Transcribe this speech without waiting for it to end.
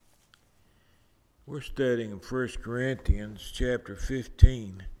We're studying 1 Corinthians chapter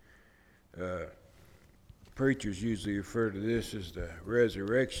 15. Preachers usually refer to this as the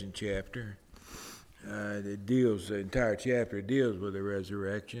resurrection chapter. The entire chapter deals with the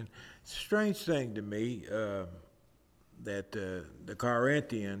resurrection. It's a strange thing to me that the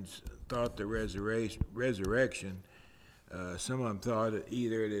Corinthians thought the resurrection, some of them thought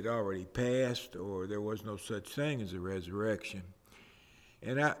either it had already passed or there was no such thing as a resurrection.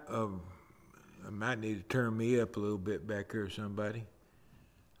 And I might need to turn me up a little bit back here, somebody.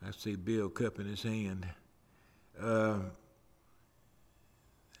 I see Bill cupping his hand. I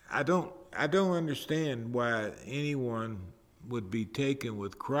don't understand why anyone would be taken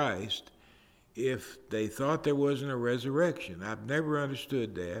with Christ if they thought there wasn't a resurrection. I've never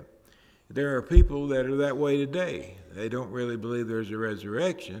understood that. There are people that are that way today. They don't really believe there's a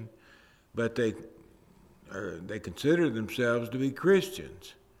resurrection, but they consider themselves to be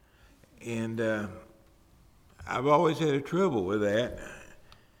Christians. And I've always had a trouble with that.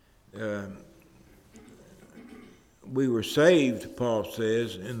 We were saved, Paul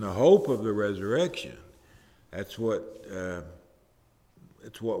says, in the hope of the resurrection. It's what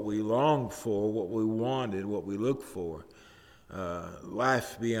we longed for, what we wanted, what we looked for.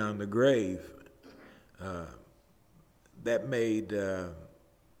 Life beyond the grave. That made the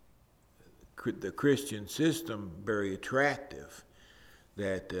Christian system very attractive.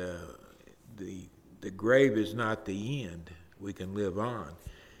 That the grave is not the end. We can live on.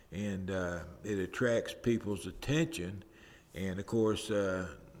 And it attracts people's attention. And of course,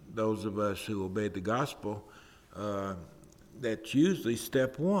 those of us who obey the gospel, that's usually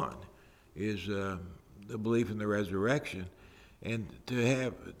step one, is the belief in the resurrection. And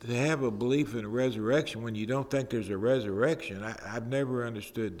to have a belief in a resurrection when you don't think there's a resurrection, I've never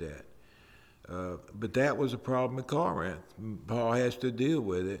understood that. But that was a problem at Corinth. Paul has to deal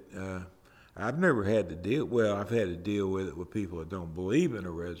with it. I've never had to I've had to deal with it with people that don't believe in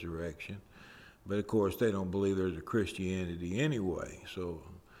a resurrection. But of course, they don't believe there's a Christianity anyway. So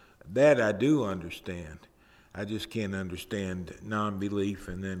that I do understand. I just can't understand non-belief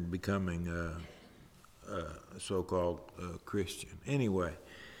and then becoming a so-called Christian. Anyway,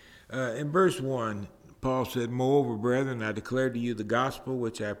 in verse 1, Paul said, "Moreover, brethren, I declare to you the gospel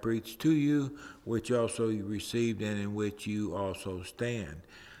which I preached to you, which also you received and in which you also stand."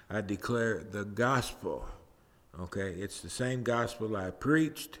 I declare the gospel. Okay, it's the same gospel I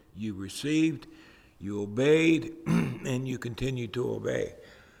preached, you received, you obeyed, and you continue to obey.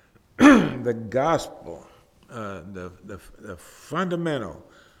 The gospel, the fundamental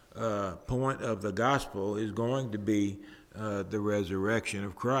point of the gospel is going to be the resurrection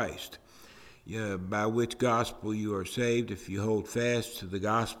of Christ. By which gospel you are saved if you hold fast to the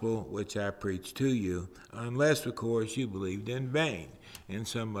gospel which I preached to you, unless, of course, you believed in vain. And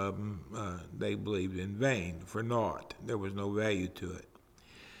some of them, they believed in vain, for naught. There was no value to it.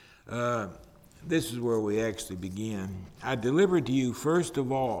 This is where we actually begin. I delivered to you first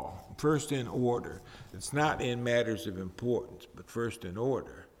in order. It's not in matters of importance, but first in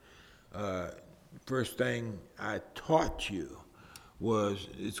order. First thing I taught you was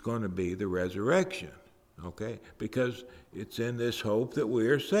it's going to be the resurrection, okay? Because it's in this hope that we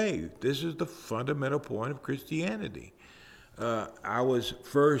are saved. This is the fundamental point of Christianity. I was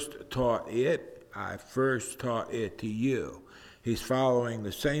first taught it. I first taught it to you. He's following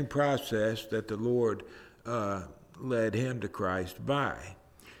the same process that the Lord led him to Christ by.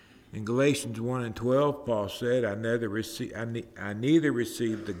 In Galatians 1:12, Paul said, I neither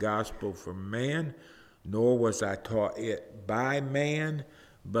received the gospel from man, nor was I taught it by man,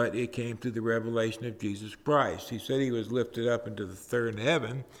 but it came through the revelation of Jesus Christ. He said he was lifted up into the third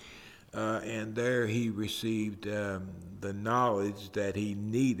heaven, and there he received the knowledge that he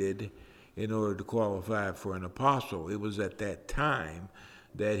needed in order to qualify for an apostle. It was at that time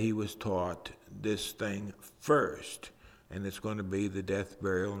that he was taught this thing first, and it's going to be the death,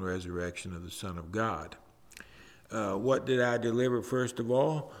 burial, and resurrection of the Son of God. What did I deliver first of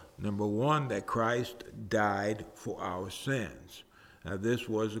all? Number one, that Christ died for our sins. Now, this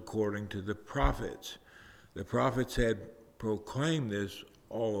was according to the prophets. The prophets had proclaimed this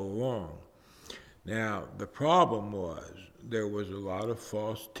all along. Now, the problem was there was a lot of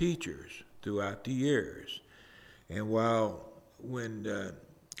false teachers throughout the years. And when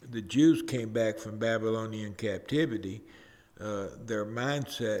the Jews came back from Babylonian captivity, their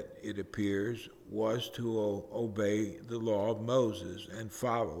mindset, it appears, was to obey the law of Moses and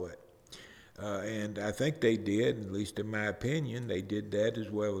follow it. And I think they did, at least in my opinion, they did that as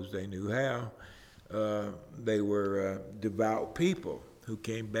well as they knew how. They were devout people who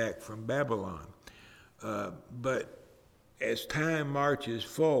came back from Babylon. But as time marches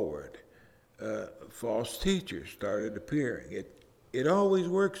forward, false teachers started appearing. It always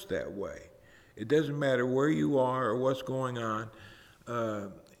works that way. It doesn't matter where you are or what's going on.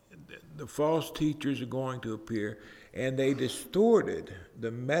 The false teachers are going to appear, and they distorted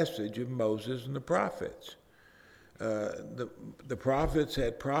the message of Moses and the prophets. The prophets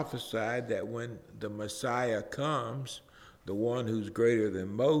had prophesied that when the Messiah comes, the one who's greater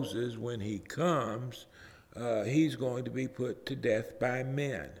than Moses, when he comes, he's going to be put to death by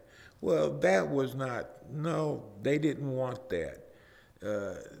men. Well, that was not, no, they didn't want that.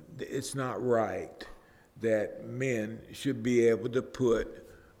 It's not right that men should be able to put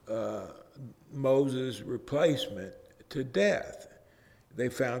Moses' replacement to death. They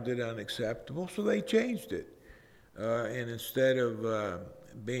found it unacceptable, so they changed it. And instead of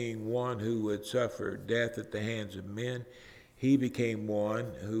being one who would suffer death at the hands of men, he became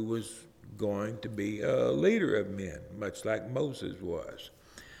one who was going to be a leader of men, much like Moses was.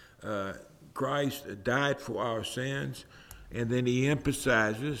 Christ died for our sins, and then he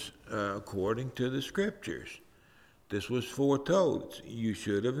emphasizes, according to the scriptures. This was foretold. You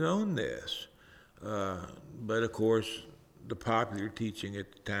should have known this. But of course, the popular teaching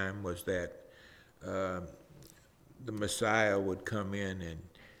at the time was that the Messiah would come in and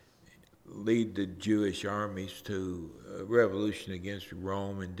lead the Jewish armies to a revolution against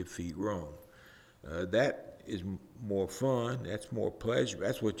Rome and defeat Rome. That is more fun. That's more pleasure.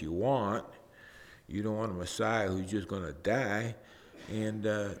 That's what you want. You don't want a Messiah who's just going to die. And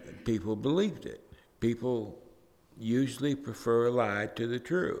people believed it. People usually prefer a lie to the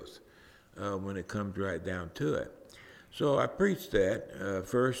truth when it comes right down to it. So I preached that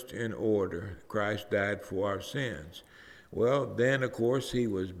first in order. Christ died for our sins. Well, then, of course, he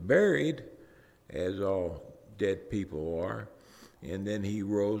was buried, as all dead people are, and then he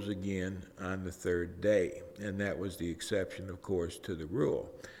rose again on the third day. And that was the exception, of course, to the rule.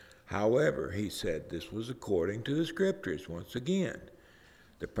 However, he said this was according to the scriptures. Once again,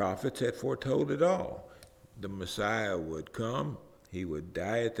 the prophets had foretold it all. The Messiah would come, he would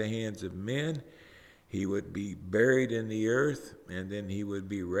die at the hands of men, he would be buried in the earth, and then he would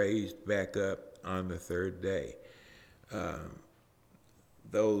be raised back up on the third day.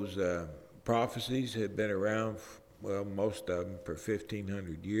 Those prophecies had been around, well, most of them for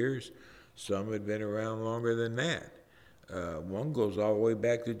 1,500 years. Some had been around longer than that. One goes all the way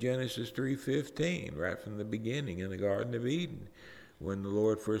back to Genesis 3:15, right from the beginning in the Garden of Eden, when the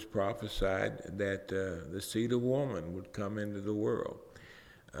Lord first prophesied that the seed of woman would come into the world.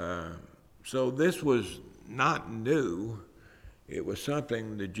 So this was not new. It was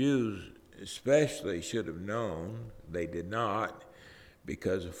something the Jews especially should have known. They did not,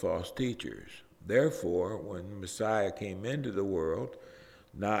 because of false teachers. Therefore, when Messiah came into the world,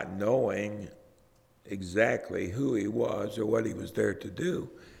 not knowing exactly who he was or what he was there to do,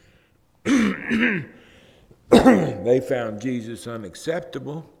 they found Jesus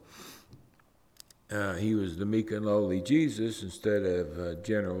unacceptable. He was the meek and lowly Jesus instead of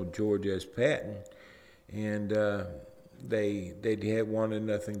General George S. Patton, and they had wanted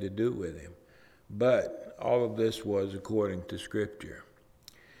nothing to do with him. But all of this was according to Scripture.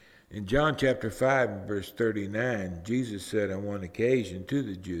 In John chapter 5, verse 39, Jesus said on one occasion to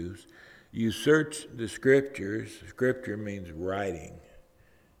the Jews, "You search the Scriptures." Scripture means writing.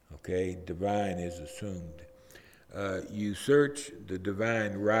 Okay, divine is assumed. You search the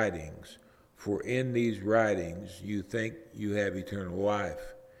divine writings, for in these writings you think you have eternal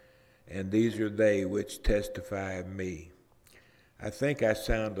life, and these are they which testify of me. I think I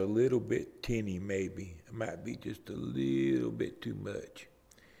sound a little bit tinny, maybe. It might be just a little bit too much.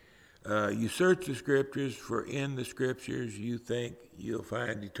 You search the Scriptures, for in the Scriptures you think you'll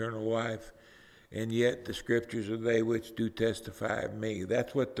find eternal life, and yet the Scriptures are they which do testify of me.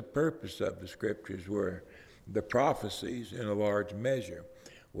 That's what the purpose of the Scriptures were. The prophecies, in a large measure,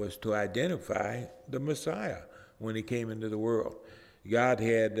 was to identify the Messiah when he came into the world. God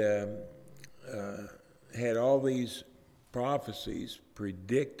had all these prophecies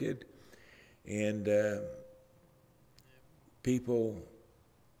predicted, and people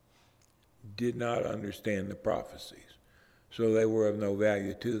did not understand the prophecies, so they were of no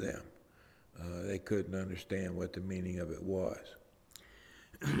value to them. They couldn't understand what the meaning of it was.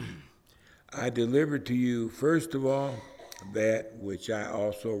 I delivered to you, first of all, that which I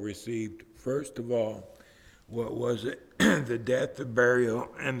also received. First of all, what was it? The death, the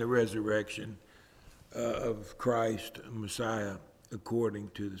burial, and the resurrection of Christ, Messiah,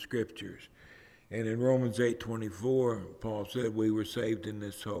 according to the Scriptures. And in Romans 8:24, Paul said we were saved in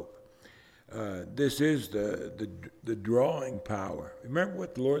this hope. This is the drawing power. Remember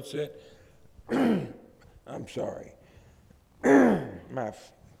what the Lord said? I'm sorry.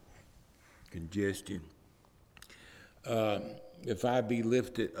 congestion. If I be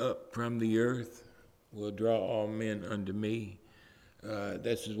lifted up from the earth, will draw all men unto me.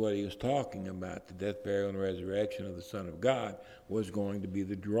 This is what he was talking about. The death, burial, and resurrection of the Son of God was going to be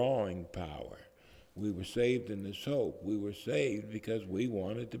the drawing power. We were saved in this hope. We were saved because we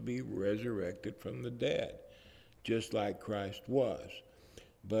wanted to be resurrected from the dead, just like Christ was.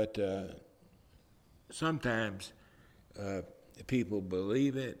 But sometimes people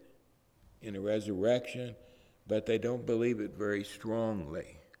believe it in a resurrection, but they don't believe it very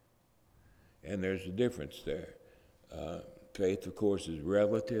strongly. And there's a difference there. Faith, of course, is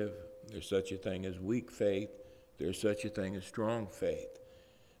relative. There's such a thing as weak faith. There's such a thing as strong faith.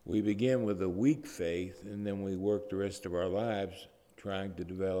 We begin with a weak faith, and then we work the rest of our lives trying to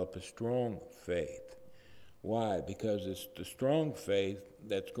develop a strong faith. Why? Because it's the strong faith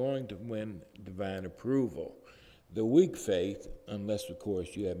that's going to win divine approval. The weak faith, unless, of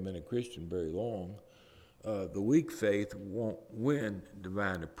course, you haven't been a Christian very long, the weak faith won't win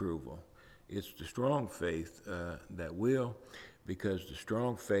divine approval. It's the strong faith that will, because the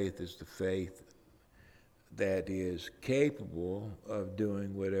strong faith is the faith that is capable of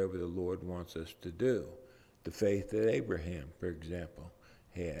doing whatever the Lord wants us to do. The faith that Abraham, for example,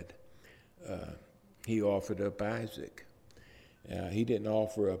 had. He offered up Isaac. He didn't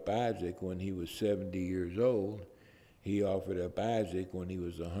offer up Isaac when he was 70 years old. He offered up Isaac when he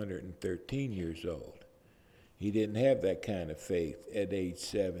was 113 years old. He didn't have that kind of faith at age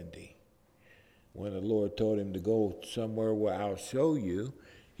 70. When the Lord told him to go somewhere where I'll show you,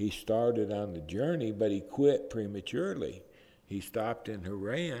 he started on the journey, but he quit prematurely. He stopped in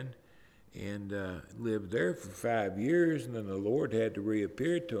Haran and lived there for 5 years, and then the Lord had to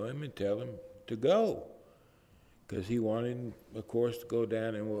reappear to him and tell him to go, because he wanted, of course, to go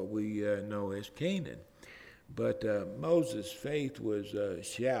down in what we know as Canaan. But Moses' faith was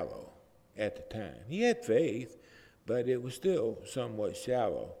shallow at the time. He had faith, but it was still somewhat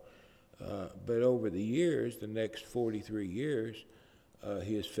shallow. But over the years, the next 43 years,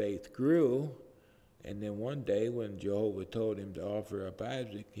 his faith grew, and then one day when Jehovah told him to offer up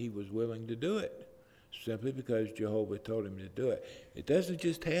Isaac, he was willing to do it, simply because Jehovah told him to do it. It doesn't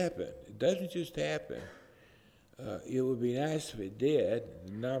just happen. It doesn't just happen. It would be nice if it did.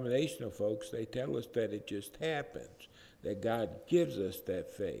 Denominational folks, they tell us that it just happens, that God gives us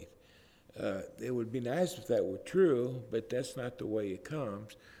that faith. It would be nice if that were true, but that's not the way it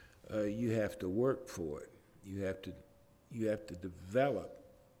comes. You have to work for it. You have to develop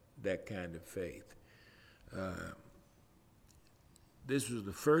that kind of faith. This was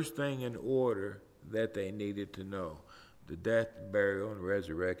the first thing in order that they needed to know: the death, burial, and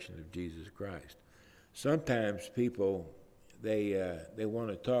resurrection of Jesus Christ. Sometimes people, they want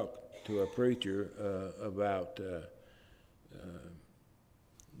to talk to a preacher about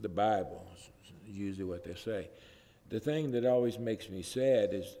the Bible. Is usually what they say. The thing that always makes me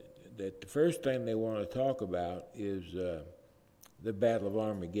sad is that the first thing they want to talk about is the Battle of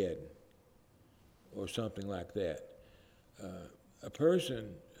Armageddon, or something like that. A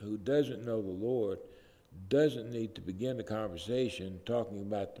person who doesn't know the Lord doesn't need to begin a conversation talking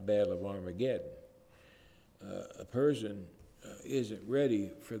about the Battle of Armageddon. A person isn't ready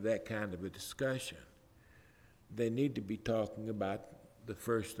for that kind of a discussion. They need to be talking about the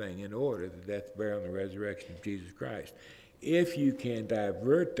first thing in order: the death, burial, and the resurrection of Jesus Christ. If you can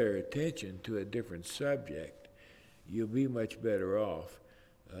divert their attention to a different subject, you'll be much better off.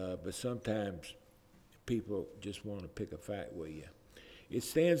 But sometimes people just want to pick a fight with you. It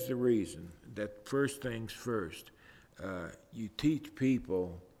stands to reason that first things first, you teach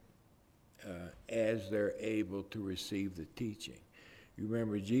people as they're able to receive the teaching. You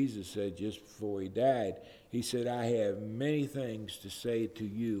remember Jesus said just before he died, he said, "I have many things to say to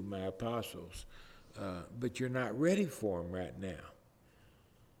you, my apostles, but you're not ready for them right now.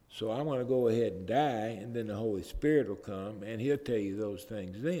 So I'm going to go ahead and die, and then the Holy Spirit will come, and he'll tell you those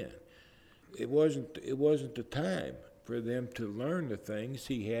things then." It wasn't the time for them to learn the things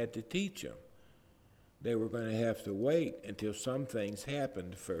he had to teach them. They were going to have to wait until some things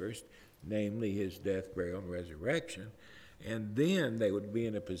happened first, namely his death, burial, and resurrection, and then they would be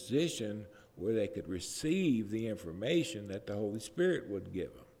in a position where they could receive the information that the Holy Spirit would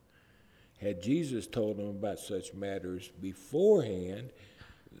give them. Had Jesus told them about such matters beforehand,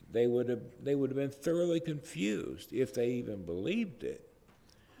 they would have been thoroughly confused if they even believed it.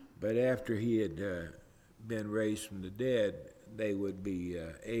 But after he had been raised from the dead, they would be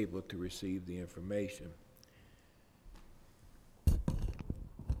able to receive the information.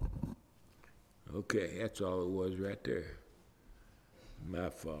 Okay, that's all it was right there. My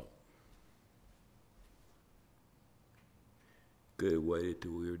fault. Could have waited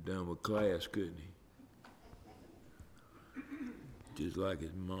till we were done with class, couldn't he? Just like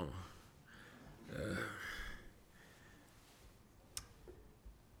his mama.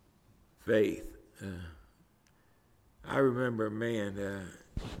 Faith. I remember a man,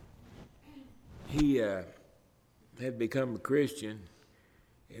 he had become a Christian,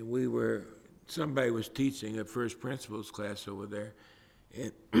 and somebody was teaching a first principles class over there,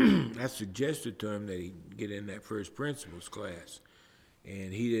 and I suggested to him that he get in that first principles class,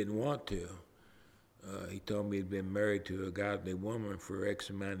 and he didn't want to. He told me he'd been married to a godly woman for X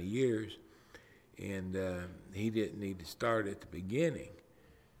amount of years, and he didn't need to start at the beginning.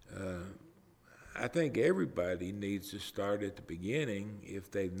 I think everybody needs to start at the beginning if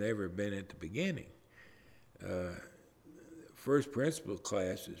they've never been at the beginning. First principle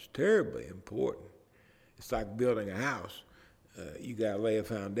class is terribly important. It's like building a house. You got to lay a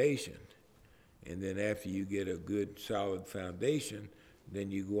foundation, and then after you get a good solid foundation, then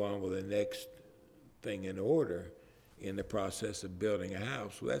you go on with the next thing in order in the process of building a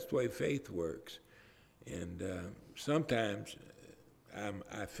house. Well, that's the way faith works. And sometimes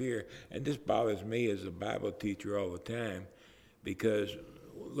I fear, and this bothers me as a Bible teacher all the time, because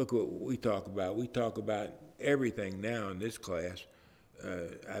look what we talk about. We talk about everything now in this class.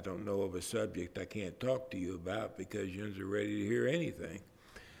 I don't know of a subject I can't talk to you about because you're ready to hear anything.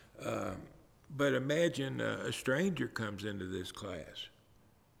 But imagine a stranger comes into this class.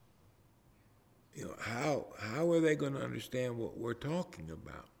 You know, how are they going to understand what we're talking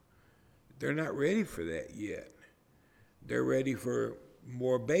about? They're not ready for that yet. They're ready for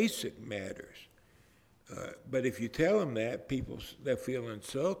more basic matters. But if you tell them that, they feel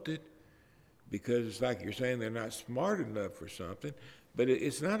insulted because it's like you're saying they're not smart enough for something. But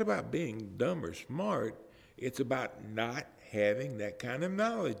it's not about being dumb or smart. It's about not having that kind of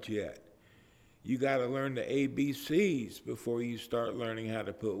knowledge yet. You got to learn the ABCs before you start learning how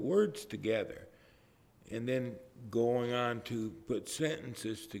to put words together, and then going on to put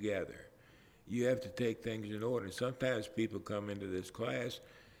sentences together. You have to take things in order. Sometimes people come into this class,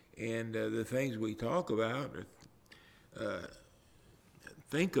 and the things we talk about or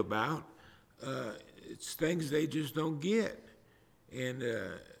think about, it's things they just don't get. And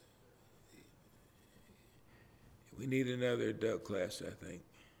we need another adult class, I think.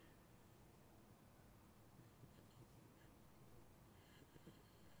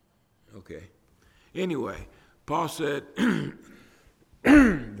 Okay. Anyway, Paul said,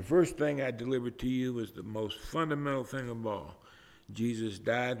 the first thing I delivered to you was the most fundamental thing of all. Jesus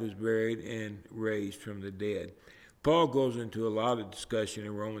died, was buried, and raised from the dead. Paul goes into a lot of discussion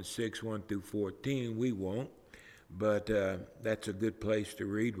in Romans 6, 1 through 14. We won't, but that's a good place to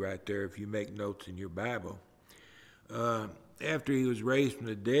read right there if you make notes in your Bible. After he was raised from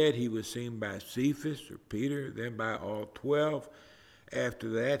the dead, he was seen by Cephas, or Peter, then by all 12. After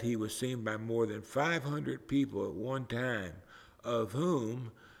that, he was seen by more than 500 people at one time, of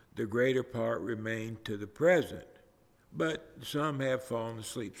whom the greater part remain to the present. But some have fallen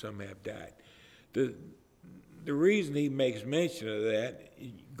asleep, some have died. The reason he makes mention of that,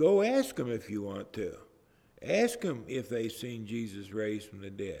 go ask them if you want to. Ask them if they've seen Jesus raised from the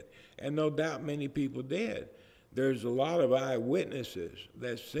dead. And no doubt many people did. There's a lot of eyewitnesses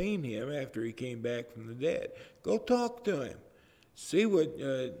that's seen him after he came back from the dead. Go talk to him. See what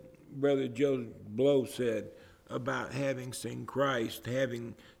Brother Joe Blow said about having seen Christ,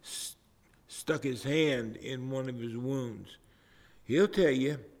 having stuck his hand in one of his wounds. He'll tell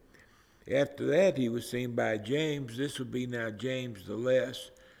you. After that, he was seen by James. This would be now James the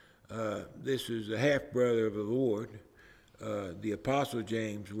Less. This is a half-brother of the Lord. The Apostle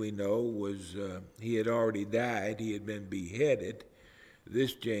James, we know, he had already died. He had been beheaded.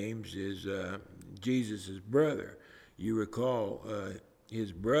 This James is Jesus' brother. You recall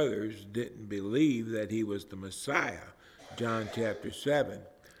his brothers didn't believe that he was the Messiah, John chapter 7.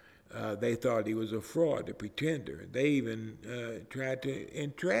 They thought he was a fraud, a pretender. They even tried to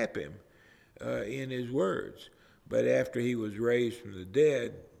entrap him in his words. But after he was raised from the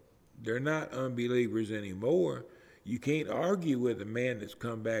dead, they're not unbelievers anymore. You can't argue with a man that's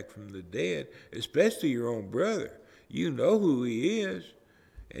come back from the dead, especially your own brother. You know who he is,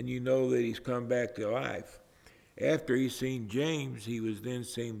 and you know that he's come back to life. After he's seen James, he was then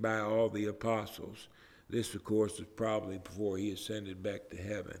seen by all the apostles. This, of course, was probably before he ascended back to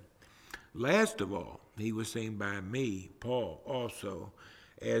heaven. Last of all, he was seen by me, Paul, also,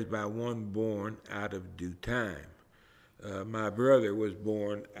 as by one born out of due time. My brother was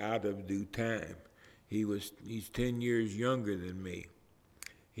born out of due time. He's 10 years younger than me.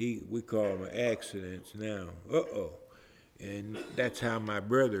 We call them accidents now. And that's how my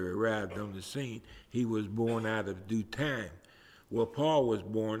brother arrived on the scene. He was born out of due time. Well, Paul was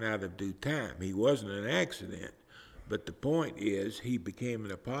born out of due time. He wasn't an accident. But the point is, he became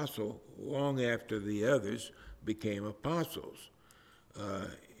an apostle long after the others became apostles.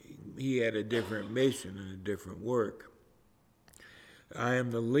 He had a different mission and a different work. I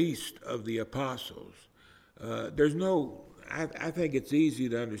am the least of the apostles. I think it's easy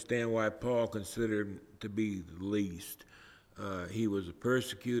to understand why Paul considered him to be the least. He was a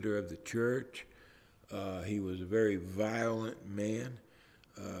persecutor of the church. He was a very violent man.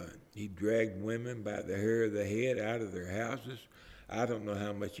 He dragged women by the hair of the head out of their houses. I don't know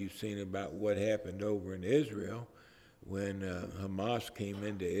how much you've seen about what happened over in Israel when Hamas came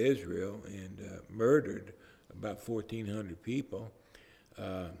into Israel and murdered about 1,400 people.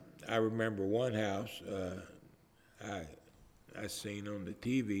 I remember one house I seen on the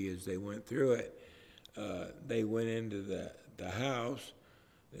TV as they went through it. They went into the house,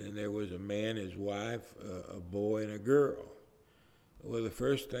 and there was a man, his wife, a boy, and a girl. Well, the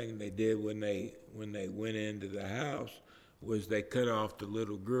first thing they did when they went into the house was they cut off the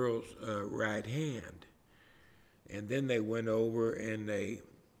little girl's right hand, and then they went over and they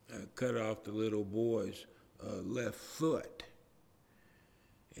cut off the little boy's left foot,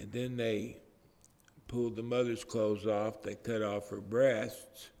 and then they pulled the mother's clothes off. They cut off her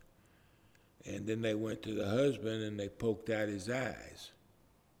breasts, and then they went to the husband and they poked out his eyes.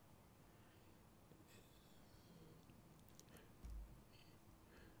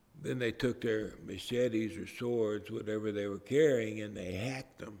 Then they took their machetes or swords, whatever they were carrying, and they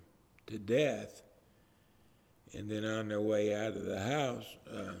hacked them to death. And then on their way out of the house,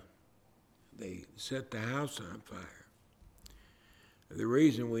 they set the house on fire. The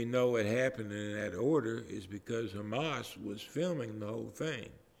reason we know it happened in that order is because Hamas was filming the whole thing.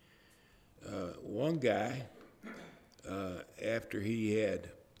 One guy, after he had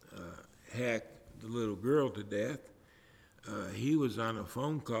hacked the little girl to death, he was on a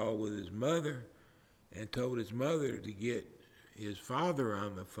phone call with his mother and told his mother to get his father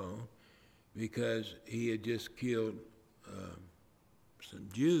on the phone because he had just killed some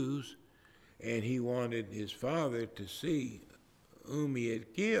Jews, and he wanted his father to see whom he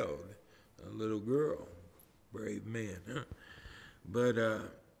had killed, a little girl. Brave man, huh? But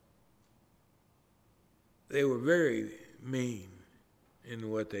they were very mean in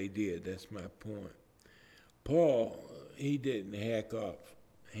what they did. That's my point. Paul, he didn't hack off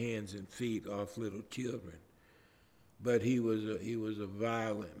hands and feet off little children, but he was a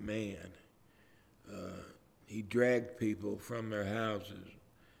violent man. He dragged people from their houses.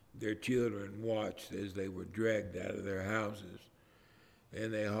 Their children watched as they were dragged out of their houses,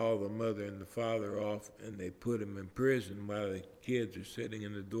 and they hauled the mother and the father off, and they put them in prison while the kids are sitting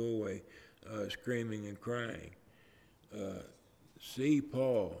in the doorway screaming and crying. See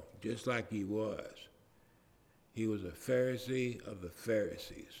Paul, just like he was. He was a Pharisee of the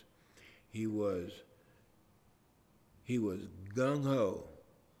Pharisees. He was gung-ho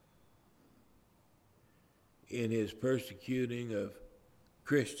in his persecuting of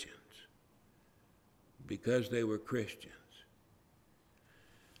Christians because they were Christians.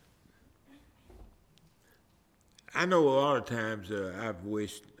 I know a lot of times I've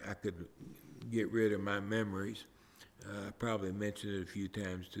wished I could get rid of my memories. I probably mentioned it a few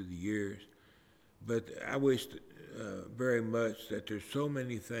times through the years. But I wished very much that there's so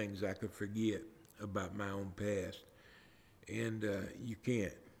many things I could forget about my own past, and you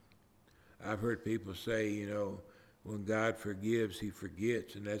can't. I've heard people say, when God forgives, he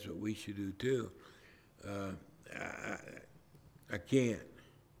forgets, and that's what we should do too. I can't.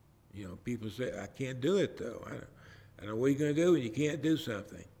 People say, I can't do it though. I don't know what you're going to do when you can't do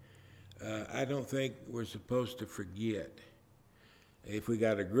something. I don't think we're supposed to forget. If we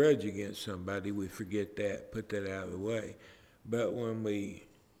got a grudge against somebody, we forget that, put that out of the way. But when we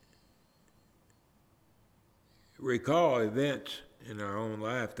recall events in our own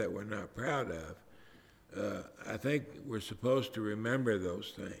life that we're not proud of, I think we're supposed to remember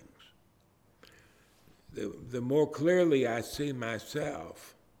those things. The more clearly I see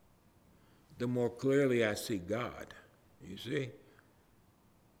myself, the more clearly I see God, you see?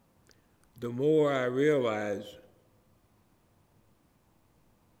 The more I realize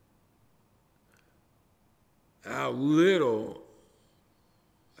how little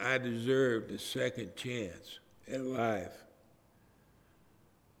I deserved a second chance at life,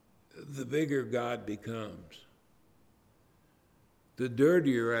 the bigger God becomes. The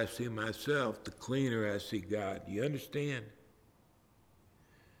dirtier I see myself, the cleaner I see God. You understand?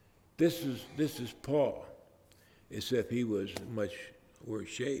 This is Paul, except he was in much worse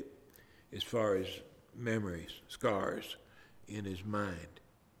shape as far as memories, scars in his mind.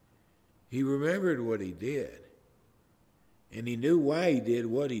 He remembered what he did. And he knew why he did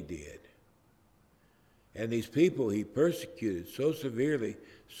what he did. And these people he persecuted so severely,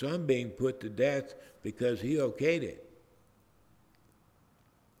 some being put to death because he okayed it.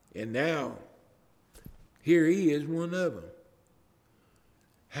 And now, here he is, one of them.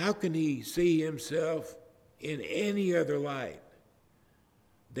 How can he see himself in any other light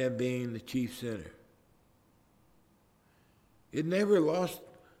than being the chief sinner? It never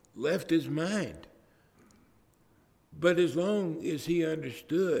left his mind. But as long as he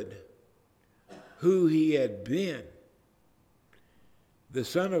understood who he had been, the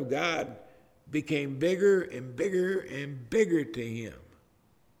Son of God became bigger and bigger and bigger to him.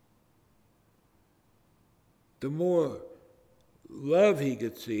 The more love he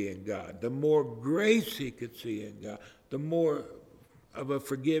could see in God, the more grace he could see in God, the more of a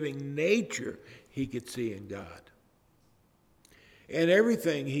forgiving nature he could see in God. And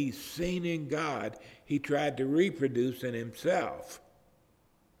everything he's seen in God, he tried to reproduce in himself.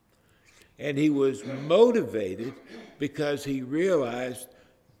 And he was motivated because he realized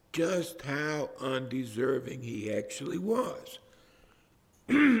just how undeserving he actually was.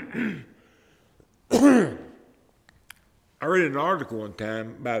 I read an article one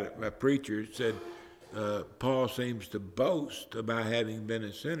time about a preacher that said Paul seems to boast about having been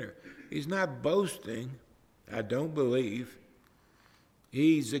a sinner. He's not boasting, I don't believe.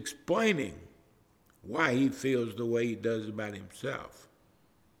 He's explaining why he feels the way he does about himself.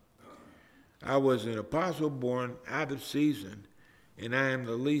 I was an apostle born out of season, and I am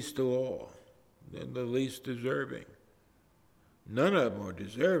the least of all, the least deserving. None of them are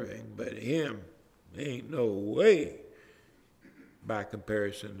deserving, but him, ain't no way by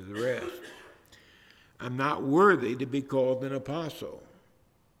comparison to the rest. I'm not worthy to be called an apostle.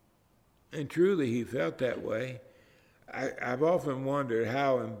 And truly he felt that way. I've often wondered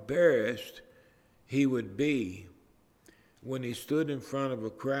how embarrassed he would be when he stood in front of a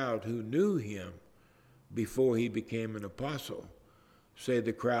crowd who knew him before he became an apostle. Say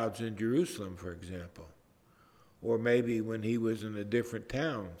the crowds in Jerusalem, for example. Or maybe when he was in a different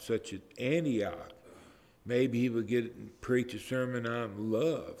town, such as Antioch. Maybe he would preach a sermon on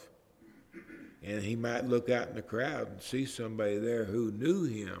love. And he might look out in the crowd and see somebody there who knew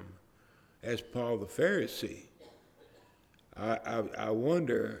him as Paul the Pharisee. I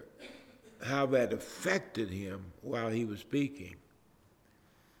wonder how that affected him while he was speaking.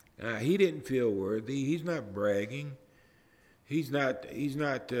 He didn't feel worthy. He's not bragging. He's not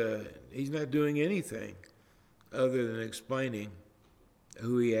doing anything other than explaining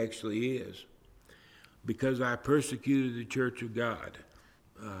who he actually is. Because I persecuted the church of God.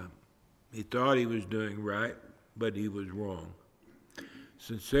 He thought he was doing right, but he was wrong.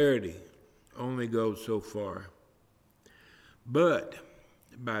 Sincerity only goes so far. But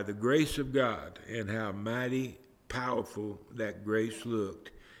by the grace of God and how mighty powerful that grace looked,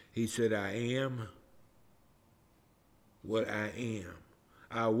 he said, I am what I am.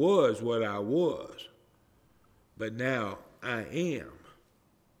 I was what I was, but now I am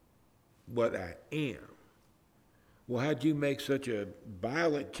what I am. Well, how'd you make such a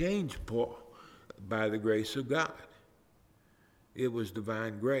violent change, Paul? By the grace of God. It was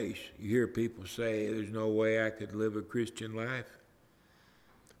divine grace. You hear people say, there's no way I could live a Christian life.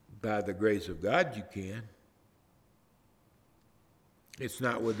 By the grace of God, you can. It's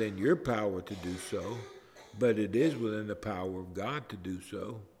not within your power to do so, but it is within the power of God to do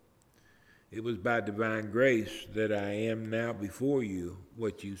so. It was by divine grace that I am now before you,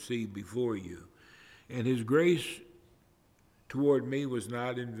 what you see before you. And his grace toward me was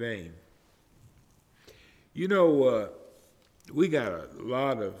not in vain. You know, we got a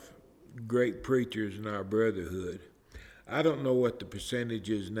lot of great preachers in our brotherhood. I don't know what the percentage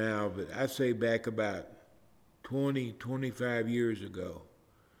is now, but I'd say back about 20, 25 years ago,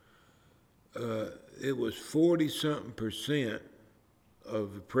 it was 40-something%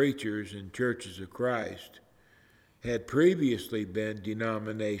 of the preachers in churches of Christ had previously been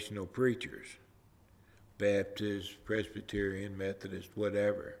denominational preachers, Baptist, Presbyterian, Methodist,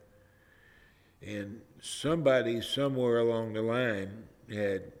 whatever. And somebody somewhere along the line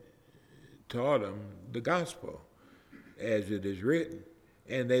had taught them the gospel as it is written,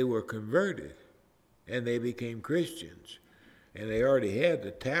 and they were converted, and they became Christians, and they already had the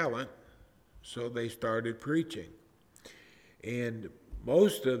talent, so they started preaching. And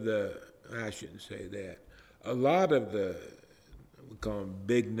most of I shouldn't say that, a lot of the, we call them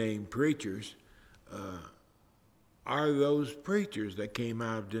big-name preachers, are those preachers that came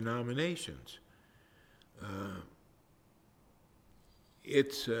out of denominations.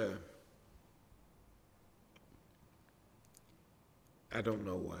 I don't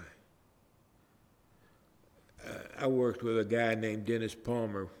know why. I worked with a guy named Dennis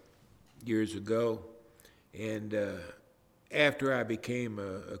Palmer years ago, and after I became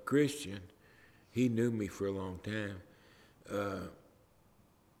a Christian, he knew me for a long time.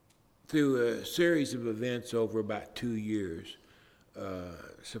 Through a series of events over about 2 years,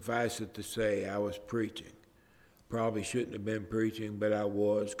 suffice it to say, I was preaching. Probably shouldn't have been preaching, but I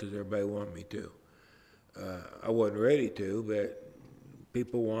was because everybody wanted me to. I wasn't ready to, but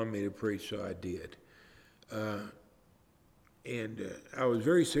people wanted me to preach, so I did. And I was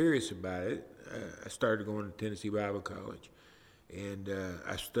very serious about it. I started going to Tennessee Bible College, and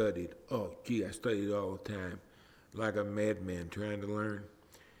I studied. Oh, gee, I studied all the time, like a madman trying to learn.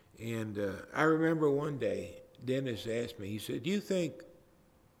 And I remember one day, Dennis asked me, he said, do you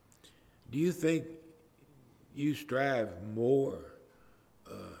think you strive more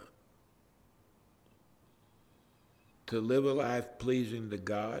to live a life pleasing to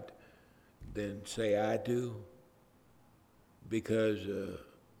God than, say, I do because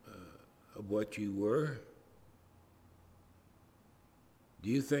of what you were? Do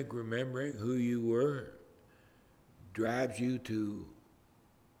you think remembering who you were drives you to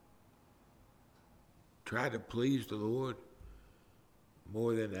try to please the Lord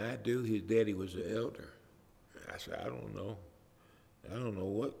more than I do? His daddy was an elder. I said, I don't know. I don't know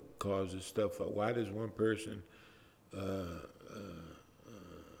what causes stuff. Why does one person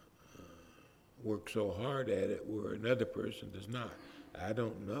work so hard at it where another person does not? I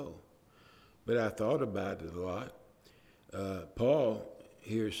don't know. But I thought about it a lot. Paul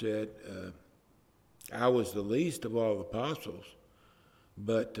here said, I was the least of all apostles,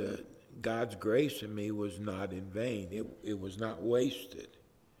 but God's grace in me was not in vain. It was not wasted.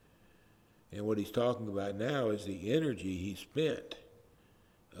 And what he's talking about now is the energy he spent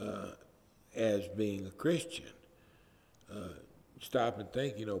as being a Christian. Stop and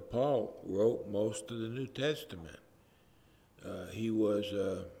think, Paul wrote most of the New Testament. He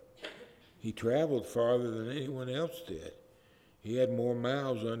traveled farther than anyone else did. He had more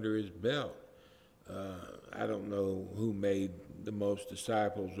miles under his belt. I don't know who made the most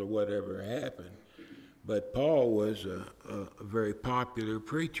disciples or whatever happened, but Paul was a very popular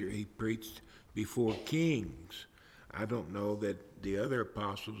preacher. He preached before kings. I don't know that the other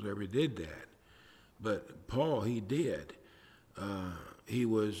apostles ever did that, but Paul, he did.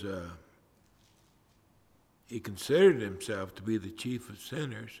 He considered himself to be the chief of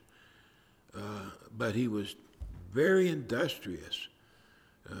sinners, but he was very industrious,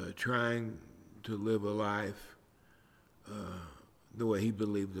 trying to live a life the way he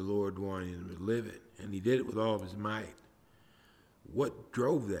believed the Lord wanted him to live it, and he did it with all of his might. What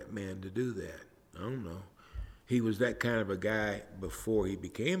drove that man to do that? I don't know. He was that kind of a guy before he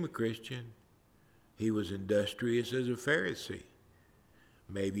became a Christian. He was industrious as a Pharisee.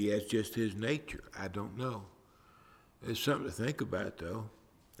 Maybe that's just his nature. I don't know. There's something to think about, though.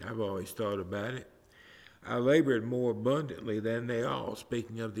 I've always thought about it. I labored more abundantly than they all,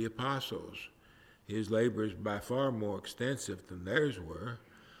 speaking of the apostles. His labor is by far more extensive than theirs were.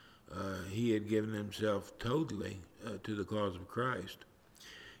 He had given himself totally to the cause of Christ.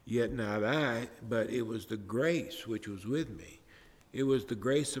 Yet not I, but it was the grace which was with me. It was the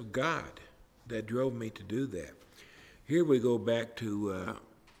grace of God that drove me to do that. Here we go back to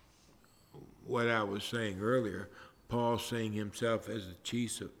what I was saying earlier. Paul seeing himself as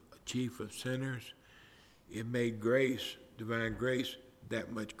the chief of sinners. It made grace, divine grace,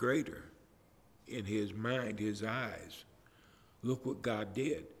 that much greater in his mind, his eyes. Look what God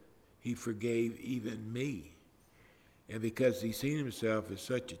did. He forgave even me. And because he seen himself as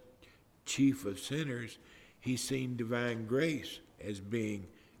such a chief of sinners, he seen divine grace as being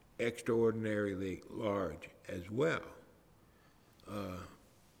extraordinarily large as well.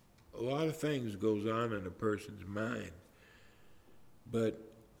 A lot of things goes on in a person's mind, but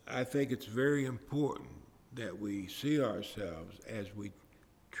I think it's very important that we see ourselves as we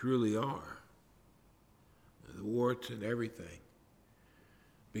truly are, the warts and everything.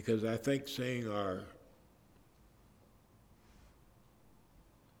 Because I think seeing our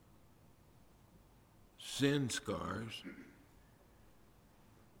sin scars,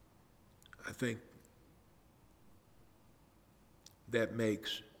 I think that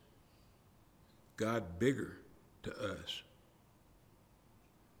makes God bigger to us.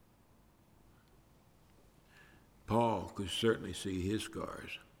 Paul could certainly see his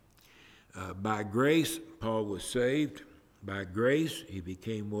scars. By grace, Paul was saved. By grace, he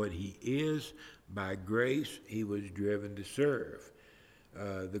became what he is. By grace, he was driven to serve.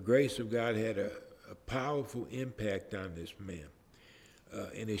 The grace of God had a powerful impact on this man,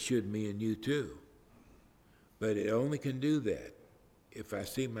 and it should me and you too. But it only can do that if I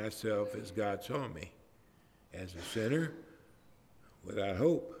see myself as God saw me, as a sinner without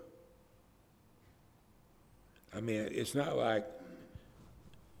hope. I mean, it's not like,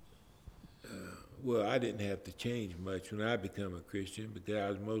 well, I didn't have to change much when I became a Christian because I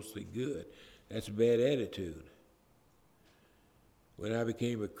was mostly good. That's a bad attitude. When I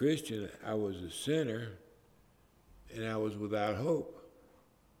became a Christian, I was a sinner and I was without hope.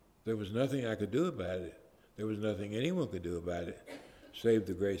 There was nothing I could do about it. There was nothing anyone could do about it, save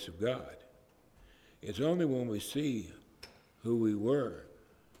the grace of God. It's only when we see who we were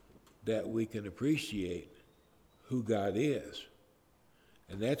that we can appreciate who God is.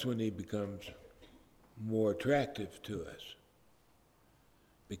 And that's when he becomes more attractive to us,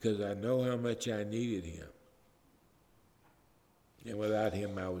 because I know how much I needed him. And without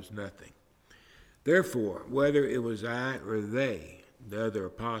him, I was nothing. Therefore, whether it was I or they, the other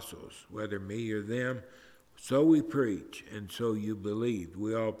apostles, whether me or them, so we preach, and so you believed.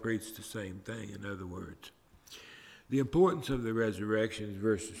 We all preach the same thing, in other words. The importance of the resurrection is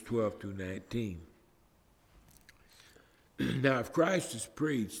verses 12 through 19. Now, if Christ is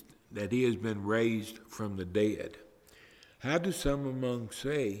preached that he has been raised from the dead, how do some among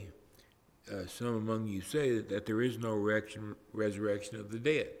you say that there is no resurrection of the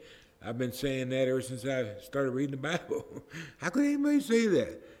dead? I've been saying that ever since I started reading the Bible. How could anybody say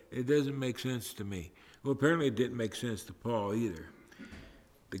that? It doesn't make sense to me. Well, apparently it didn't make sense to Paul either.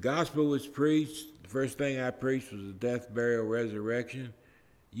 The gospel was preached. The first thing I preached was the death, burial, resurrection.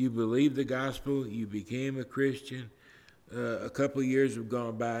 You believed the gospel. You became a Christian. A couple of years have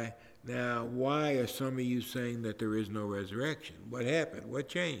gone by. Now, why are some of you saying that there is no resurrection? What happened? What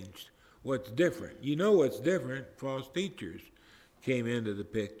changed? What's different? You know what's different. False teachers came into the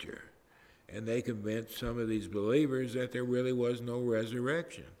picture, and they convinced some of these believers that there really was no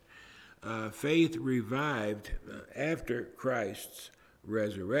resurrection. Faith revived after Christ's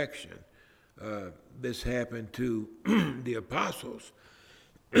resurrection. This happened to the apostles.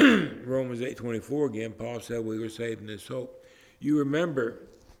 Romans 8:24 again, Paul said we were saved in this hope. You remember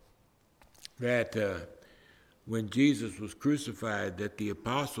that when Jesus was crucified, that the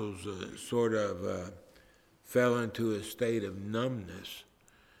apostles sort of fell into a state of numbness.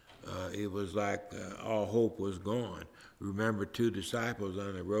 It was like all hope was gone. Remember two disciples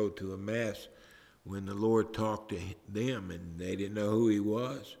on the road to Emmaus when the Lord talked to them and they didn't know who he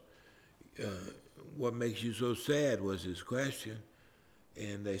was. What makes you so sad was his question.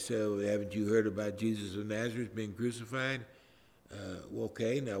 And they said, well, haven't you heard about Jesus of Nazareth being crucified? Well,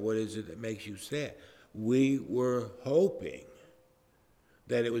 okay, now what is it that makes you sad? We were hoping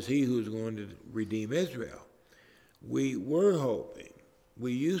that it was he who was going to redeem Israel. We were hoping.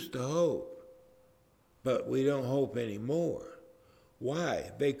 We used to hope, but we don't hope anymore.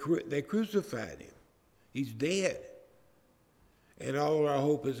 Why? They crucified him. He's dead. And all our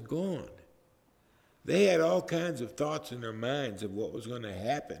hope is gone. They had all kinds of thoughts in their minds of what was going to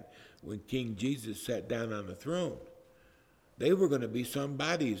happen when King Jesus sat down on the throne. They were going to be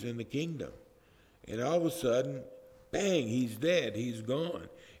somebodies in the kingdom. And all of a sudden, bang, he's dead, he's gone.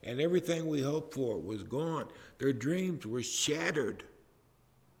 And everything we hoped for was gone. Their dreams were shattered.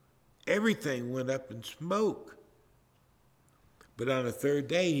 Everything went up in smoke. But on the third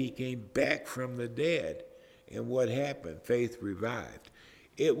day, he came back from the dead. And what happened? Faith revived.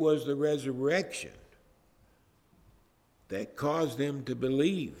 It was the resurrection that caused them to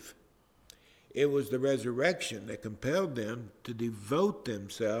believe. It was the resurrection that compelled them to devote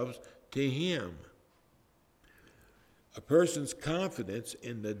themselves to him. A person's confidence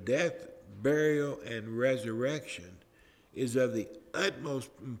in the death, burial, and resurrection is of the utmost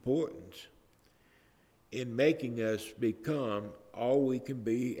importance in making us become all we can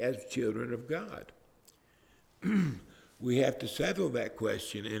be as children of God. We have to settle that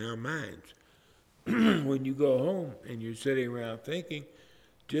question in our minds. When you go home and you're sitting around thinking,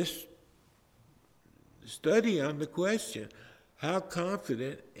 just study on the question, how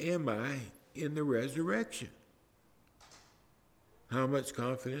confident am I in the resurrection? How much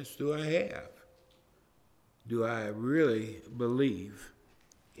confidence do I have? Do I really believe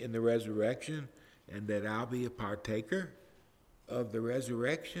in the resurrection and that I'll be a partaker of the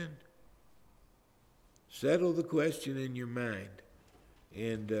resurrection? Settle the question in your mind,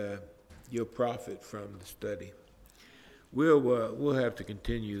 and you'll profit from the study. We'll have to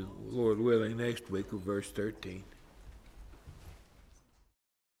continue, Lord willing, next week with verse 13.